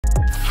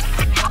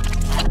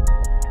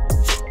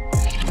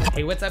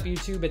Hey, what's up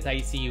YouTube? It's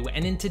ICU,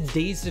 and in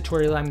today's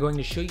tutorial I'm going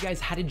to show you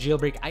guys how to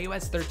jailbreak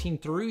iOS 13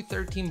 through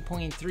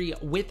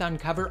 13.3 with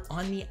Unc0ver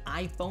on the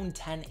iPhone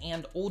 10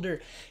 and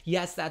older.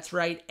 Yes, that's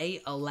right,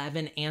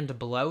 A11 and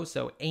below,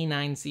 so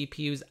A9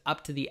 CPUs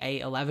up to the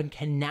A11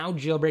 can now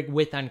jailbreak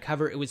with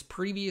Unc0ver. It was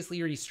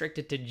previously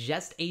restricted to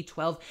just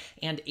A12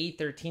 and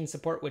A13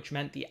 support, which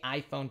meant the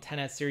iPhone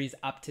XS series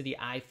up to the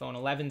iPhone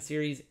 11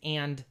 series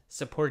and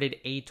supported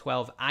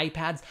A12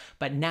 iPads,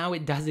 but now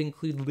it does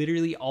include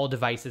literally all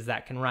devices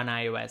that can run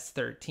iOS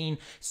 13,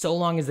 so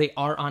long as they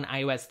are on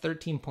iOS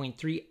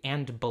 13.3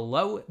 and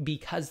below,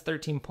 because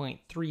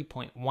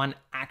 13.3.1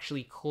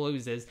 actually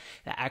closes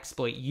the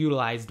exploit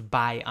utilized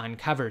by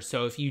Unc0ver.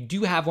 So if you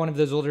do have one of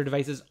those older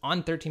devices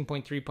on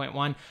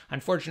 13.3.1,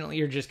 unfortunately,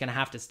 you're just going to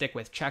have to stick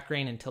with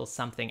checkra1n until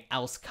something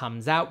else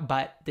comes out.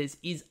 But this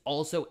is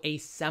also a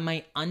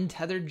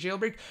semi-untethered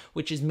jailbreak,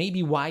 which is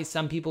maybe why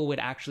some people would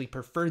actually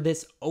prefer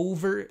this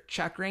over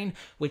checkra1n,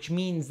 which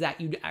means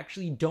that you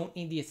actually don't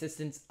need the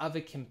assistance of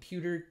a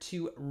computer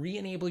to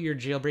re-enable your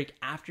jailbreak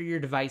after your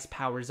device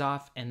powers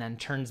off and then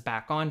turns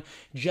back on.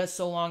 Just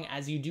so long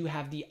as you do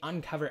have the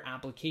Unc0ver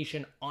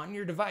application on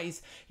your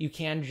device, you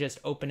can just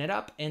open it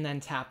up and then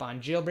tap on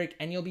jailbreak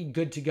and you'll be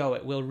good to go.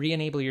 It will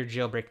re-enable your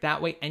jailbreak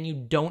that way, and you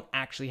don't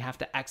actually have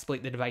to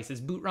exploit the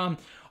device's boot ROM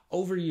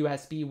over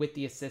USB with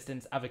the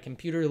assistance of a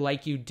computer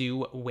like you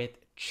do with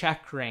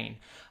checkra1n.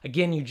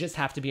 Again, you just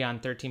have to be on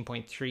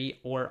 13.3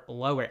 or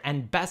lower.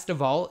 And best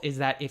of all is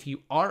that if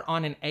you are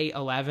on an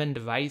A11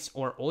 device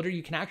or older,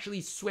 you can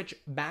actually switch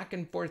back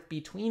and forth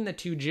between the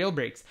two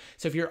jailbreaks.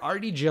 So if you're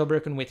already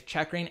jailbroken with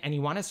checkra1n and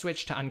you want to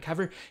switch to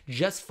Unc0ver,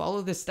 just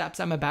follow the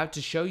steps I'm about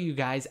to show you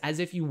guys as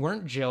if you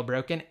weren't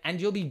jailbroken and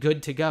you'll be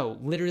good to go.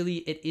 Literally,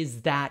 it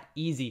is that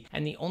easy.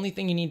 And the only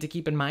thing you need to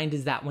keep in mind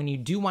is that when you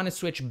do want to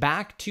switch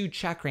back to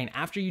checkra1n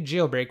after you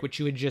jailbreak, what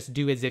you would just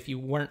do as if you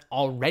weren't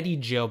already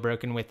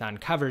jailbroken with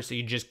Unc0ver, so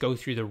you just go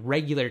through the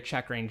regular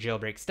checkra1n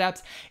jailbreak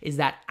steps, is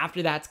that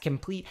after that's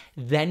complete,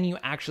 then you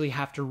actually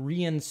have to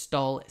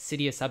reinstall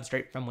Cydia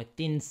Substrate from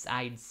within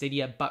inside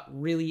Cydia. But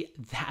really,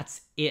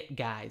 that's it,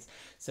 guys.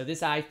 So this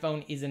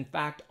iPhone is in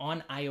fact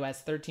on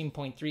iOS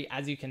 13.3.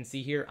 As you can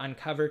see here,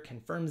 Unc0ver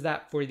confirms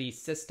that for the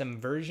system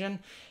version.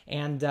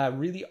 And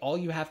really all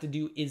you have to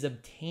do is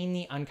obtain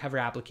the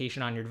Unc0ver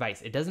application on your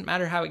device. It doesn't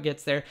matter how it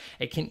gets there.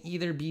 It can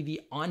either be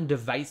the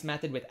on-device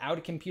method without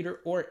a computer,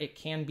 or it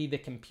can be the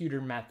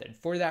computer method.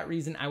 For that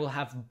reason, I will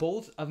have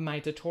both of my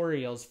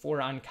tutorials for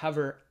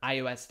Unc0ver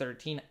iOS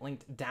 13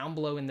 linked down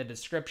below in the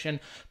description.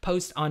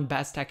 Post on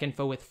Best Tech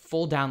Info with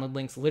full download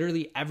links,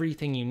 literally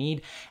everything you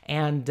need.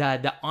 And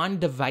the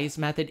on-device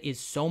method is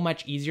so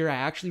much easier. I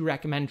actually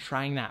recommend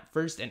trying that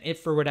first. And if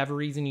for whatever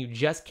reason you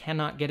just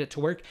cannot get it to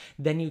work,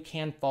 then you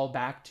can fall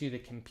back to the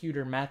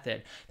computer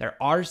method. There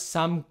are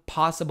some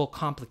possible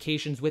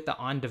complications with the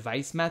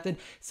on-device method,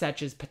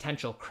 such as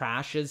potential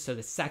crashes. So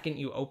the second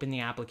you open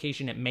the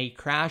application, it may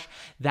crash.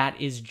 That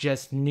is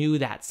just new.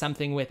 That's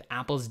something with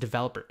Apple's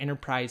Developer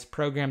Enterprise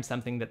program,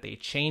 something that they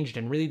changed.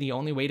 And really the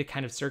only way to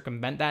kind of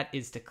circumvent that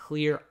is to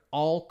clear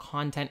all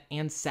content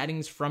and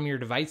settings from your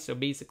device. So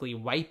basically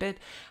wipe it.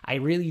 I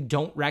really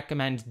don't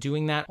recommend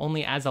doing that,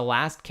 only as a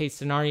last case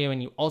scenario,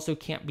 and you also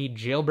can't be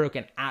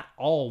jailbroken at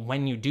all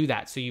when you do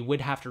that. So you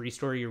would have to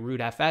restore your root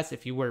FS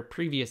if you were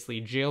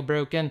previously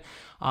jailbroken.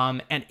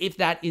 And if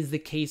that is the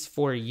case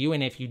for you,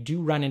 and if you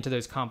do run into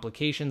those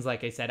complications,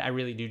 like I said, I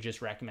really do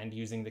just recommend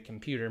using the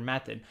computer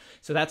method.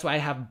 So that's why I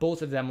have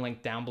both of them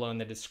linked down below in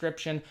the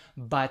description.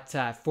 But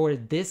for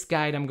this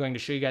guide, I'm going to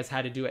show you guys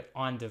how to do it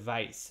on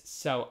device.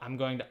 So I'm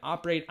going to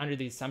operate under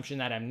the assumption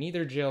that I'm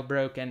neither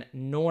jailbroken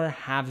nor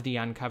have the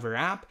Unc0ver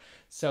app.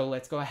 So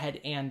let's go ahead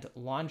and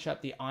launch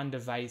up the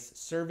on-device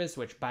service,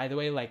 which, by the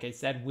way, like I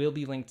said, will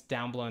be linked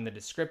down below in the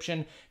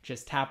description.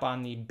 Just tap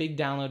on the big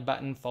download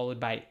button followed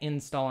by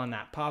install on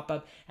that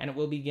pop-up, and it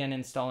will begin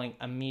installing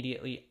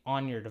immediately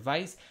on your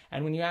device.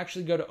 And when you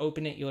actually go to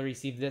open it, you'll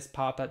receive this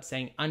pop-up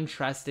saying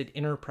untrusted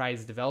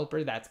enterprise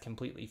developer. That's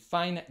completely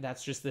fine.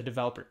 That's just the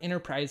developer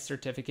enterprise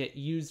certificate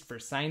used for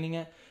signing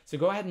it. So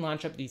go ahead and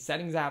launch up the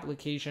settings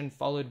application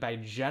followed by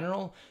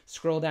general,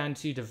 scroll down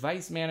to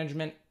device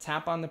management,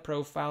 tap on the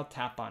profile,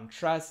 tap on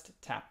trust,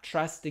 tap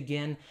trust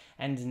again,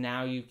 and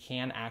now you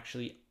can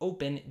actually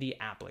open the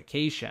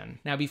application.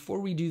 Now, before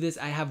we do this,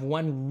 I have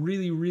one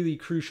really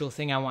crucial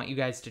thing I want you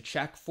guys to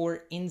check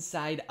for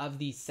inside of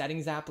the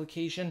settings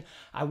application.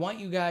 I want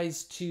you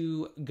guys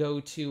to go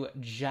to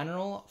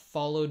general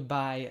followed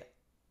by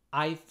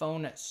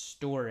iPhone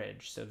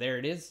storage. So there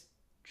it is.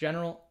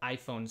 General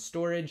iPhone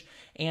storage.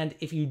 And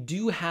if you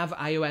do have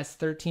iOS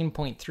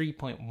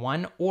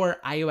 13.3.1 or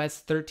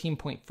iOS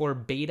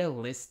 13.4 beta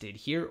listed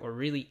here, or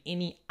really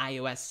any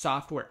iOS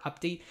software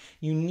update,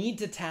 you need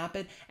to tap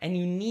it and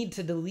you need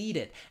to delete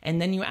it. And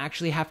then you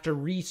actually have to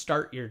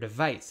restart your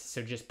device.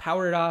 So just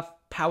power it off,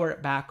 power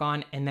it back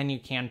on, and then you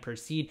can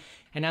proceed.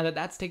 And now that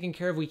that's taken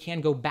care of, we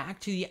can go back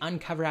to the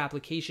Unc0ver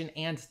application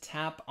and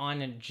tap on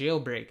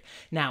Jailbreak.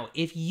 Now,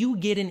 if you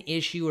get an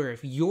issue, or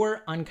if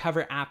your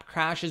Unc0ver app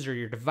crashes, or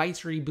your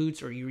device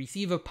reboots, or you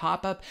receive a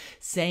pop-up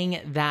saying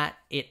that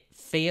it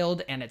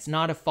failed and it's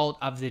not a fault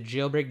of the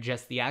jailbreak,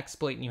 just the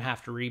exploit, and you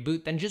have to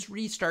reboot, then just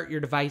restart your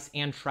device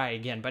and try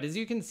again. But as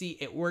you can see,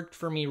 it worked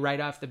for me right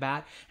off the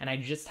bat, and I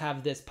just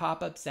have this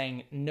pop-up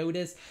saying,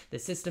 notice the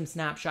system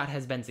snapshot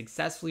has been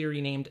successfully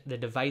renamed. The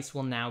device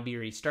will now be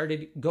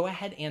restarted. Go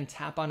ahead and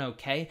tap on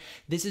OK.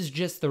 This is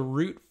just the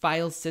root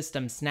file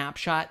system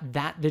snapshot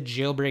that the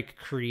jailbreak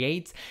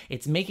creates.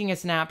 It's making a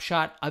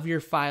snapshot of your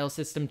file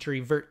system to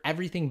revert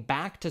everything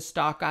back to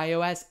stock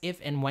iOS if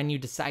and when you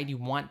decide you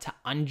want to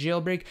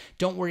unjailbreak.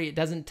 Don't worry, it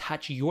doesn't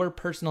touch your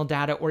personal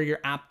data or your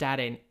app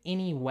data in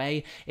any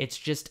way. It's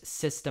just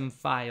system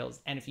files.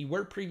 And if you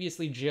were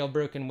previously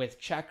jailbroken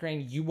with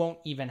checkra1n, you won't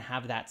even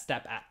have that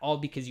step at all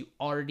because you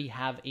already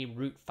have a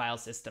root file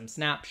system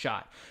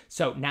snapshot.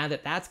 So now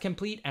that that's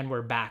complete and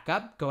we're back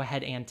up, go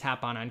ahead and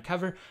tap on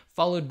Unc0ver,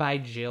 followed by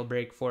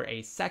jailbreak for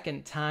a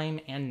second time,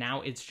 and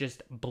now it's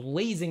just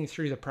blazing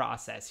through the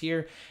process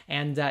here.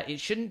 And it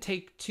shouldn't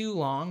take too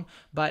long,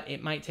 but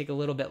it might take a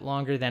little bit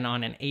longer than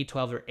on an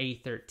A12 or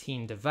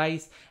A13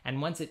 device.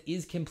 And once it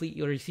is complete,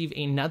 you'll receive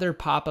another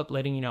pop-up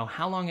letting you know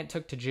how long it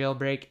took to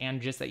jailbreak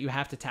and just that you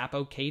have to tap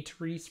OK to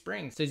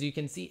respring. So as you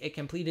can see, it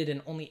completed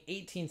in only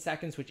 18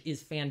 seconds, which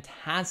is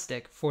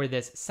fantastic for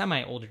this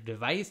semi-older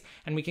device.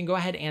 And we can go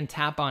ahead and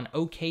tap on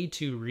OK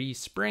to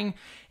respring.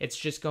 It's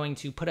just going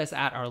to put us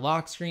at our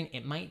lock screen.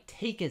 It might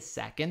take a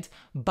second,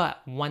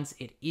 but once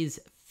it is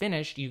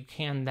finished, you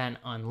can then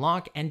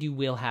unlock and you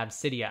will have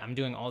Cydia. I'm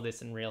doing all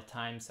this in real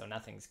time, so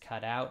nothing's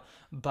cut out.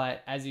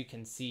 But as you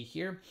can see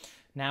here,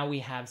 now we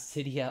have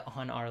Cydia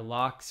on our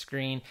lock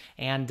screen.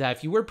 And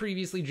if you were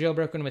previously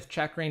jailbroken with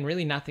checkra1n,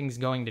 really nothing's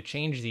going to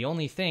change. The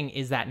only thing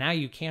is that now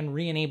you can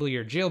re-enable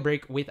your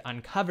jailbreak with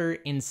Unc0ver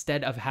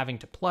instead of having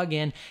to plug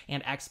in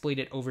and exploit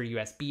it over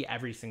USB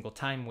every single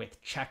time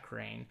with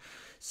checkra1n.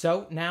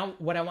 So now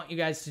what I want you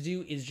guys to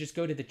do is just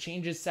go to the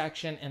changes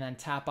section and then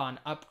tap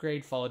on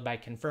upgrade followed by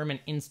confirm and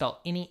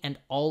install any and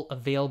all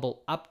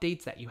available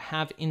updates that you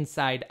have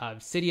inside of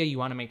Cydia. You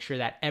want to make sure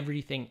that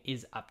everything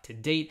is up to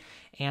date.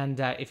 And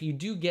if you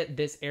do get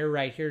this error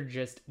right here,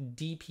 just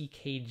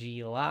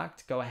DPKG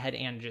locked, go ahead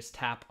and just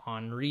tap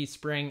on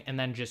respring and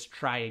then just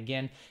try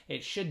again.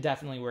 It should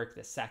definitely work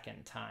the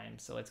second time.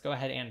 So let's go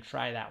ahead and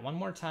try that one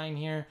more time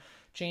here.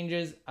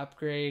 Changes,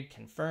 upgrade,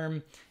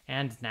 confirm,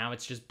 and now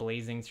it's just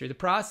blazing through the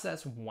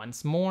process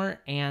once more.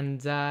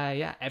 And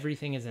yeah,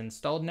 everything is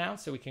installed now,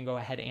 so we can go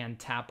ahead and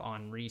tap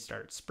on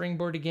restart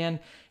Springboard again.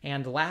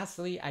 And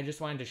lastly, I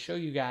just wanted to show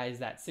you guys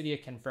that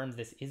Cydia confirms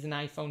this is an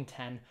iPhone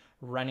 10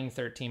 running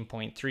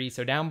 13.3.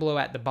 So down below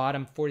at the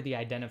bottom for the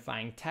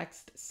identifying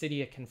text,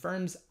 Cydia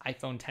confirms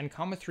iPhone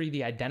 10,3,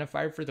 the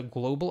identifier for the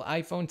global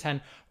iPhone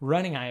 10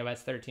 running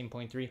iOS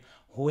 13.3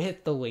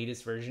 with the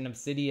latest version of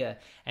Cydia.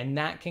 And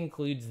that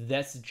concludes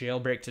this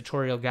jailbreak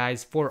tutorial,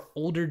 guys, for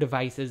older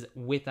devices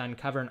with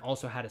Unc0ver, and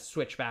also how to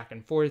switch back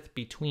and forth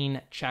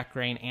between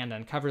checkra1n and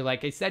Unc0ver.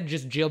 Like I said,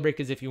 just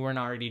jailbreak as if you weren't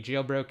already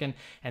jailbroken.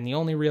 And the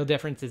only real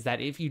difference is that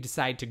if you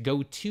decide to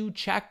go to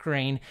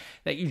checkra1n,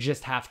 that you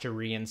just have to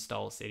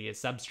reinstall Cydia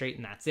substrate,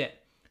 and that's it.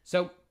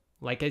 So,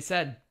 like I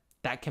said,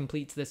 that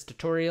completes this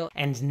tutorial.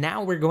 And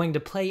now we're going to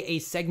play a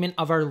segment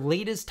of our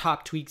latest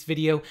top tweaks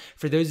video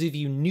for those of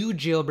you new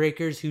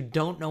jailbreakers who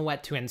don't know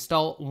what to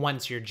install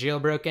once you're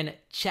jailbroken.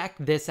 Check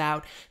this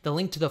out. The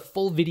link to the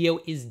full video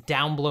is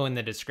down below in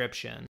the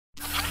description.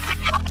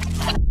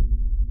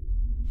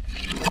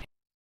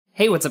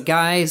 Hey, what's up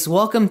guys?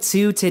 Welcome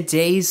to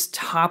today's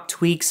Top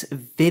Tweaks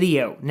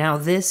video. Now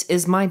this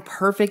is my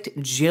perfect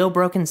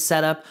jailbroken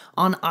setup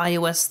on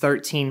iOS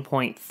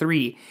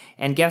 13.3.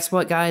 And guess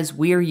what guys?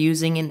 We are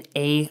using an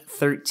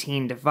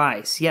A13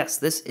 device. Yes,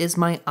 this is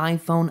my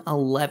iPhone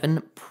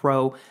 11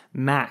 Pro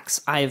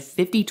Max. I have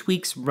 50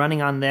 tweaks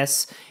running on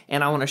this,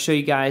 and I want to show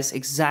you guys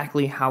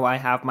exactly how I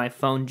have my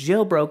phone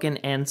jailbroken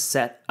and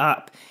set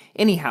up.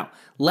 Anyhow,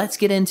 let's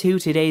get into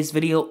today's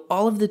video.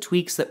 All of the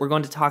tweaks that we're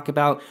going to talk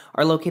about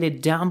are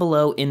located down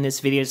below in this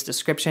video's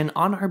description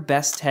on our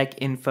Best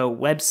Tech Info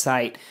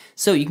website.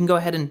 So you can go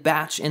ahead and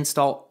batch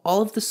install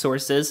all of the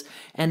sources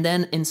and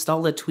then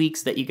install the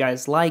tweaks that you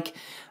guys like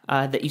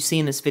that you see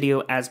in this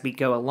video as we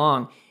go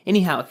along.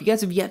 Anyhow, if you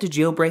guys have yet to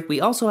jailbreak, we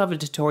also have a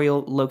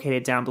tutorial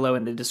located down below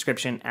in the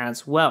description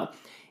as well.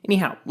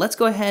 Anyhow, let's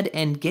go ahead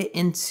and get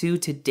into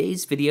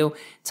today's video,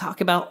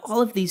 talk about all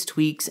of these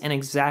tweaks and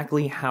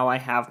exactly how I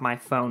have my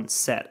phone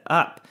set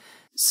up.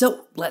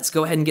 So let's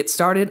go ahead and get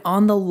started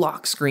on the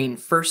lock screen.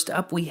 First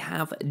up, we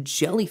have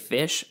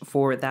Jellyfish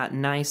for that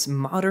nice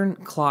modern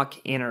clock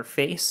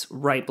interface.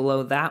 Right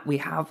below that, we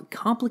have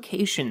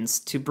complications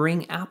to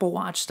bring Apple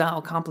Watch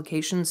style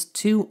complications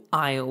to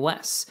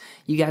iOS.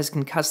 You guys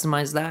can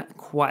customize that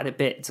quite a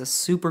bit. It's a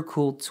super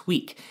cool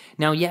tweak.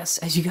 Now, yes,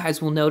 as you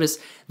guys will notice,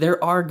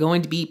 there are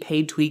going to be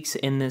paid tweaks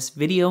in this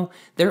video.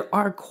 There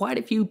are quite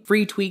a few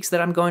free tweaks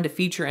that I'm going to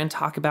feature and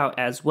talk about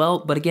as well.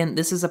 But again,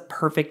 this is a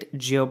perfect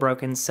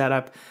jailbroken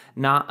setup,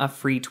 not a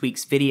free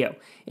tweaks video.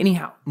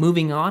 Anyhow,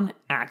 moving on,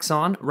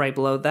 Axon right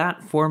below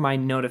that for my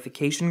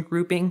notification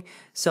grouping.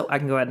 So I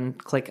can go ahead and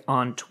click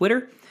on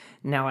Twitter.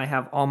 Now I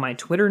have all my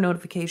Twitter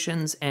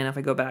notifications, and if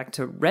I go back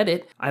to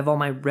Reddit, I have all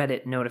my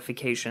Reddit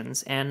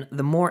notifications. And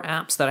the more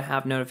apps that I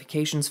have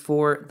notifications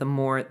for, the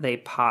more they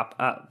pop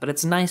up. But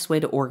it's a nice way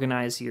to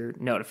organize your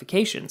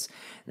notifications.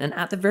 Then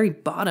at the very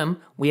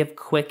bottom, we have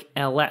Quick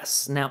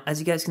LS. Now, as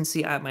you guys can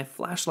see, I have my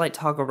flashlight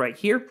toggle right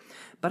here,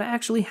 but I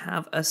actually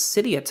have a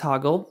Cydia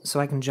toggle, so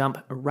I can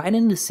jump right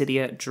into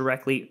Cydia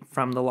directly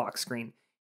from the lock screen.